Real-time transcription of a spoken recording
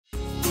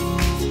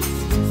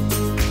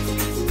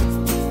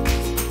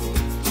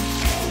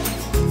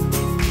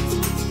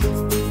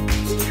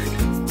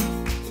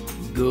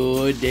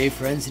day,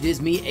 friends. It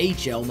is me,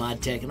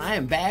 HLModTech, and I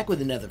am back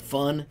with another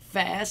fun,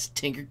 fast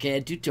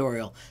Tinkercad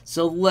tutorial.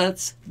 So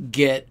let's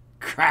get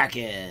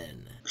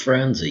cracking.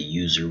 Friends, a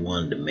user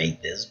wanted to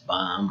make this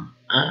bomb.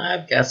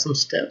 I've got some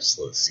steps.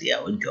 Let's see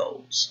how it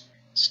goes.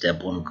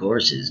 Step 1, of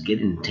course, is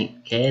get in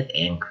Tinkercad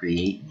and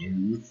create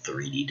new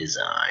 3D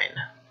design.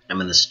 I'm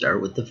going to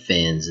start with the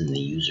fins, and the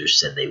user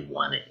said they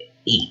wanted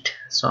 8.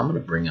 So I'm going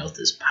to bring out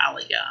this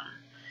polygon.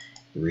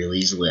 Real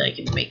easily, I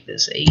can make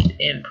this 8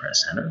 and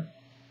press enter.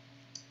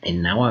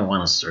 And now I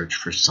want to search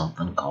for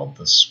something called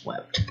the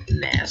swept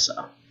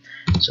NASA.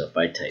 So if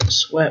I type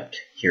swept,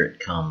 here it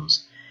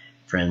comes.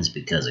 Friends,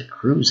 because of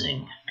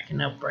cruising, I can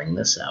now bring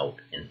this out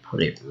and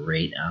put it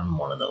right on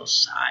one of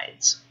those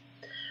sides.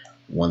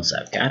 Once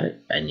I've got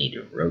it, I need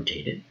to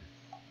rotate it.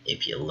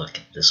 If you look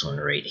at this one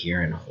right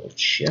here and hold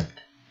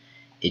shift,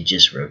 it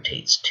just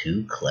rotates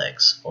 2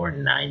 clicks or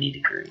 90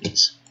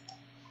 degrees.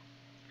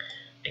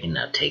 I can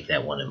now take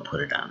that one and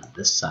put it on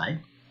this side.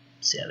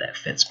 See how that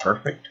fits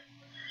perfect?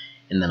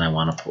 And then I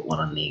want to put one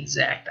on the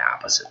exact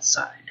opposite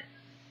side.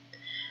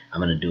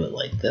 I'm going to do it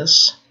like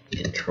this.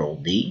 Control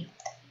D.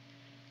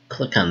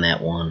 Click on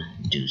that one.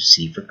 Do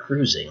C for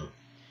cruising.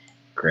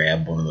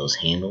 Grab one of those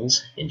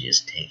handles and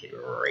just take it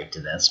right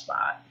to that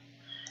spot.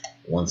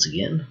 Once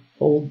again,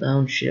 hold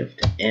down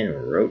shift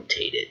and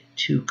rotate it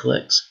 2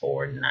 clicks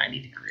or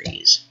 90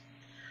 degrees.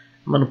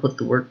 I'm going to put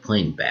the work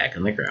plane back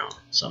on the ground.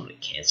 So I'm going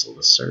to cancel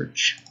the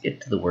search,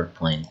 get to the work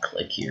plane,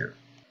 click here.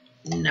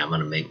 Now I'm going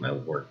to make my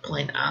work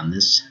plane on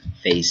this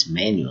face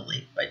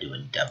manually by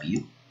doing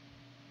W.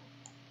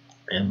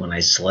 And when I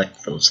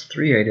select those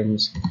 3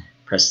 items,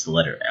 press the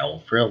letter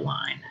L for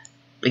align.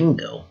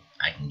 Bingo!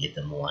 I can get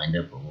them lined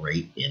up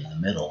right in the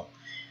middle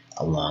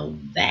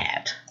along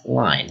that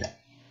line.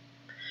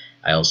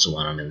 I also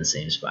want them in the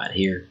same spot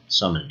here,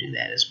 so I'm going to do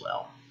that as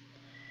well.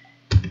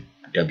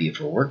 W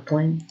for work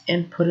plane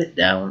and put it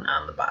down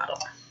on the bottom.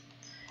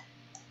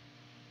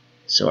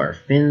 So our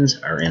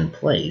fins are in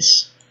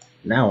place.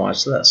 Now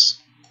watch this.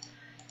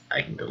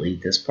 I can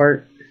delete this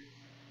part.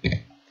 I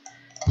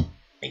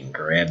can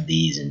grab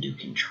these and do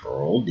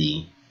Control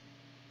D.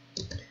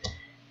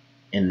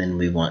 And then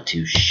we want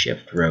to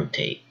shift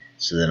rotate.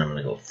 So then I'm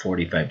going to go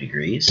 45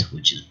 degrees,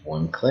 which is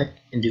 1 click,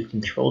 and do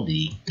Control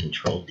D,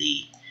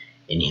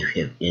 and you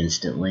have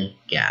instantly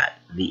got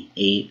the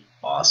 8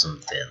 awesome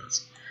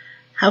fins.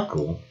 How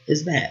cool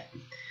is that?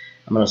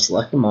 I'm going to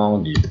select them all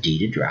and do D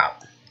to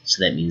drop.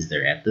 So that means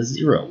they're at the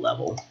 0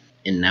 level.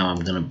 And now I'm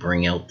going to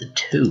bring out the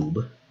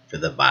tube for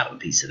the bottom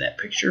piece of that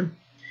picture.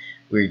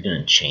 We're going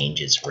to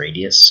change its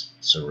radius.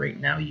 So right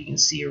now you can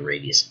see a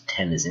radius of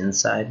 10 is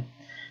inside.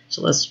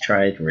 So let's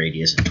try the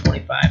radius of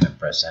 25 and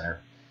press enter.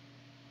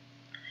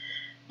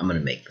 I'm going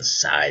to make the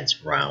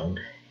sides round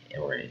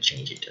and we're going to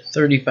change it to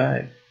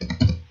 35.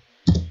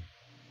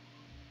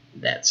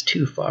 That's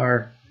too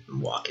far.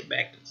 Walk it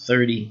back to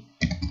 30.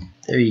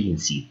 There you can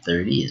see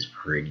 30 is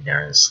pretty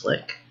darn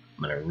slick.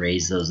 I'm going to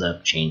raise those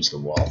up, change the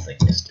wall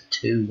thickness to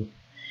 2.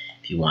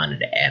 If you wanted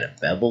to add a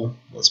bevel,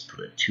 let's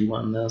put a 2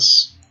 on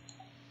this.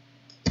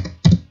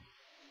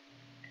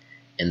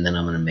 And then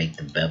I'm going to make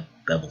the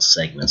bevel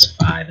segments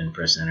 5 and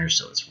press enter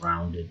so it's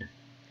rounded.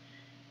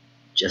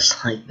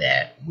 Just like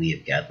that, we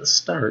have got the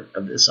start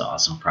of this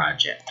awesome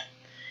project.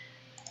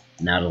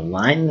 Now to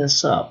line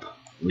this up,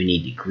 we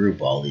need to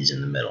group all these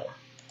in the middle.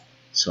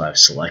 So I've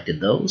selected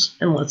those,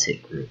 and let's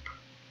hit group.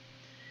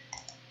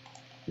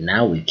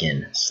 Now we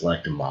can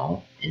select them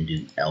all and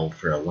do L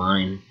for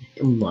align,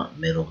 and we want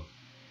middle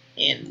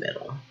and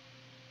middle.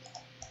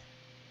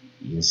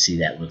 You can see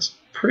that looks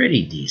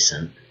pretty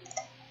decent.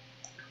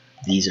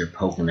 These are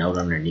poking out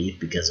underneath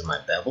because of my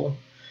bevel.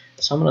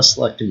 So I'm going to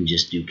select them and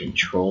just do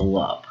Control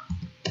up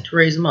to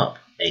raise them up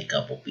a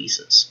couple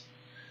pieces.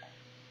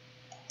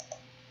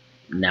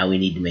 Now we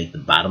need to make the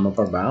bottom of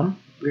our bomb.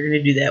 We're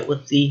going to do that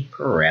with the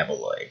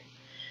paraboloid.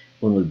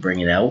 When we bring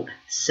it out,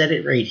 set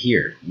it right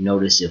here.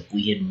 Notice if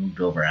we had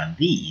moved over on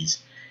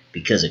these,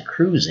 because of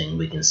cruising,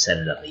 we can set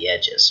it on the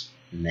edges.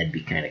 And that'd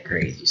be kind of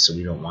crazy, so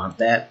we don't want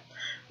that.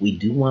 We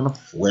do want to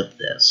flip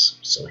this.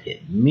 So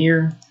hit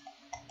mirror.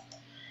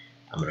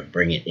 I'm going to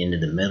bring it into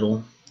the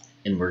middle,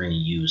 and we're going to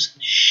use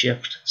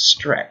shift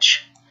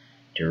stretch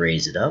to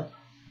raise it up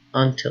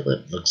until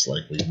it looks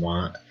like we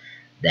want.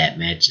 That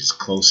match is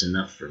close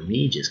enough for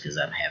me just because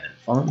I'm having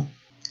fun.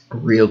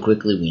 Real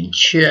quickly, we can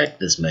check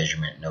this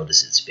measurement.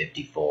 Notice it's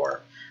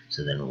 54.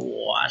 So then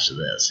watch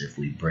this. If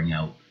we bring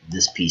out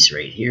this piece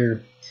right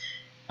here,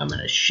 I'm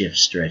going to shift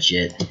stretch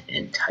it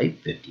and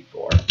type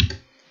 54.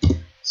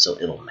 So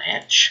it'll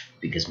match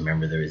because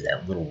remember there is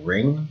that little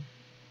ring.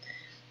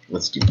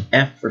 Let's do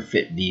F for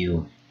fit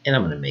view, and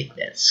I'm going to make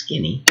that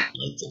skinny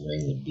like the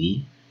ring would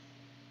be.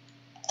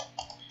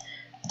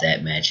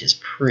 That matches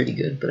pretty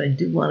good, but I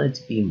do want it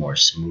to be more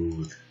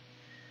smooth.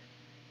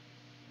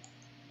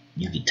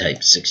 You could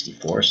type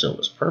 64 so it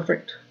was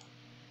perfect.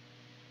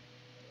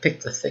 Pick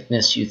the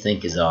thickness you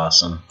think is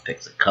awesome.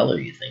 Pick the color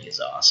you think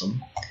is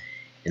awesome.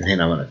 And then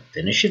I'm going to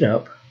finish it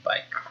up by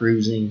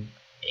cruising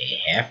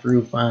a half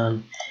roof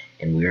on.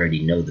 And we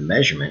already know the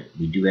measurement.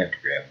 We do have to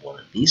grab one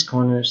of these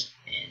corners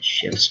and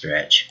shift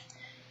stretch.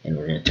 And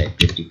we're going to type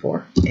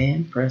 54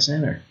 and press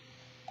enter.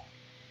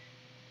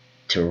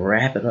 To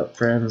wrap it up,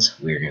 friends,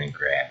 we're going to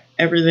grab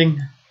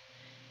everything,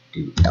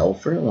 do L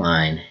for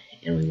align,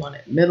 and we want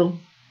it middle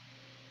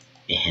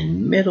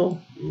and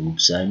middle.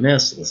 Oops, I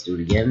missed. Let's do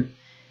it again.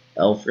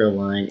 L for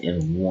align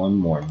and one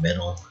more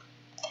middle.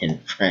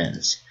 And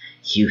friends,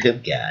 you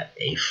have got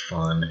a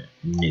fun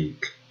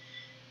nuke.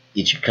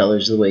 Get your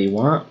colors the way you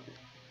want.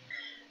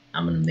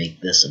 I'm going to make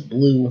this a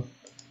blue.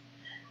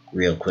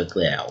 Real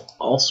quickly, I'll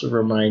also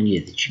remind you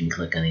that you can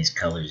click on these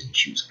colors and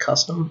choose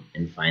custom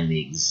and find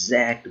the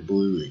exact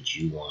blue that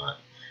you want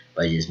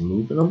by just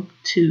moving them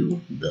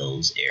to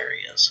those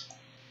areas.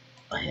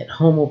 I'll hit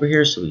home over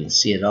here so we can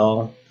see it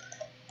all.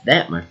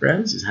 That, my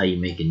friends, is how you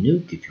make a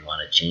nuke. If you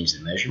want to change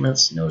the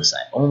measurements, notice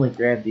I only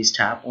grabbed these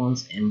top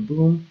ones and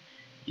boom,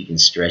 you can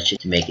stretch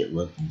it to make it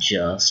look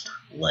just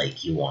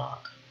like you want.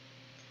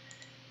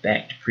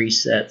 Back to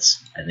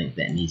presets, I think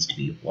that needs to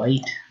be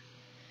white.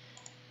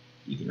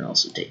 You can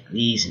also take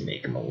these and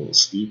make them a little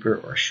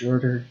steeper or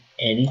shorter,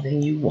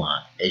 anything you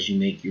want as you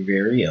make your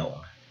very own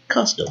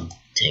custom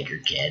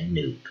Tinkercad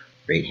nuke.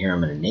 Right here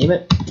I'm going to name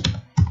it.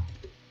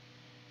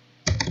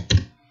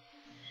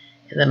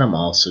 And then I'm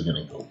also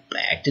going to go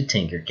back to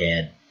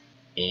Tinkercad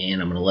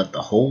and I'm going to let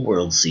the whole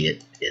world see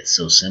it. It's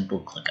so simple.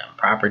 Click on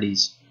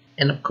properties.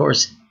 And of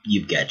course,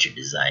 you've got your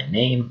design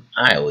name.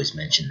 I always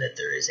mention that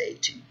there is a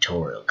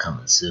tutorial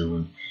coming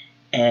soon.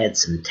 Add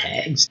some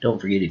tags. Don't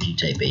forget, if you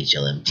type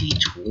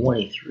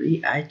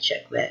HLMT23, I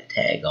check that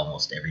tag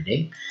almost every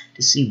day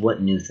to see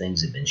what new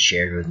things have been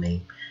shared with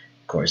me.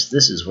 Of course,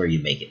 this is where you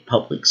make it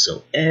public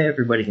so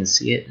everybody can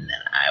see it, and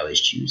then I always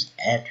choose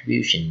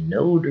attribution,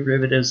 no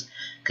derivatives,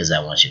 because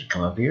I want you to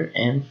come up here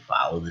and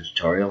follow the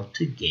tutorial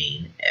to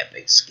gain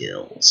epic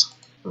skills.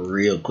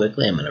 Real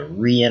quickly, I'm going to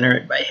re-enter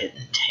it by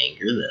hitting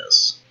Tinker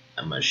this.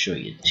 I'm going to show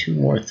you two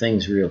more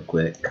things real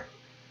quick.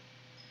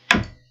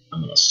 I'm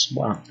going to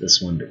swap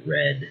this one to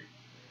red.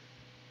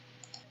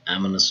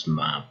 I'm going to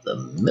swap the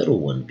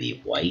middle one to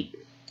be white.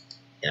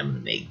 And I'm going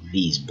to make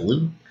these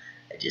blue.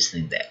 I just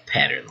think that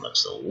pattern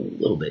looks a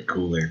little bit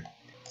cooler.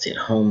 Let's hit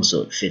home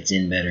so it fits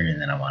in better.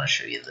 And then I want to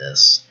show you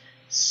this.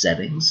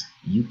 Settings.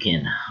 You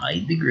can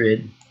hide the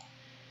grid.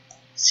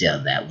 See how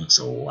that looks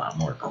a lot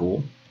more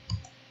cool.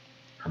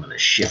 I'm going to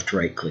shift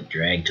right click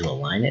drag to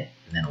align it.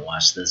 And then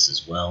watch this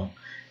as well.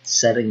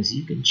 Settings.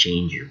 You can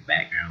change your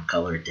background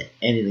color to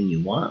anything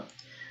you want.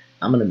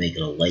 I'm going to make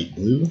it a light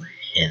blue,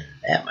 and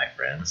that, my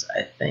friends,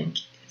 I think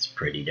is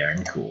pretty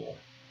darn cool.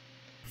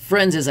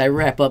 Friends, as I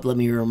wrap up, let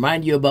me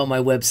remind you about my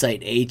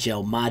website,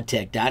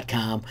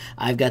 HLModTech.com.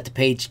 I've got the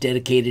page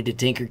dedicated to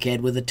Tinkercad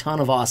with a ton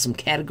of awesome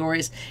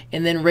categories,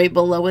 and then right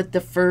below it,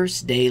 the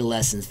first day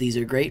lessons. These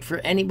are great for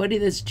anybody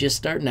that's just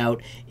starting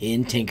out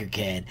in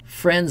Tinkercad.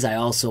 Friends, I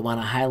also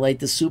want to highlight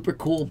the super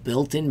cool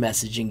built-in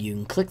messaging. You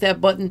can click that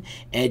button,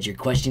 add your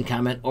question,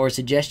 comment, or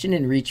suggestion,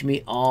 and reach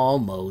me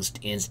almost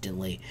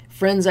instantly.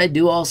 Friends, I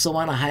do also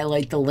want to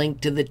highlight the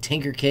link to the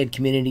Tinkercad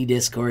community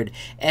Discord.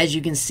 As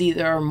you can see,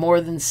 there are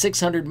more than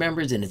 600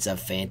 members, and it's a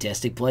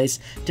fantastic place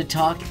to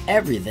talk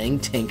everything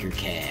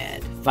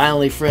Tinkercad.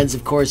 Finally, friends,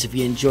 of course, if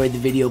you enjoyed the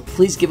video,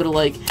 please give it a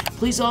like.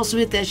 Please also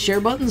hit that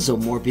share button so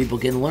more people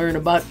can learn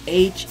about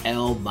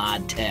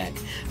HLModTech.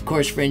 Of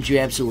course, friends, you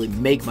absolutely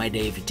make my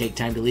day if you take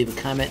time to leave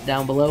a comment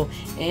down below.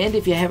 And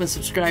if you haven't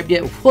subscribed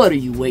yet, what are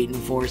you waiting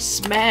for?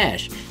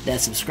 Smash that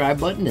subscribe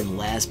button, and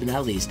last but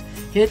not least,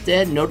 hit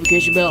that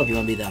notification bell if you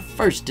want to be the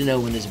first to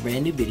know when there's a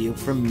brand new video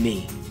from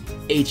me,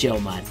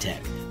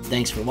 HLModTech.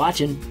 Thanks for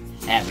watching.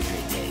 Have a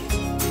great day.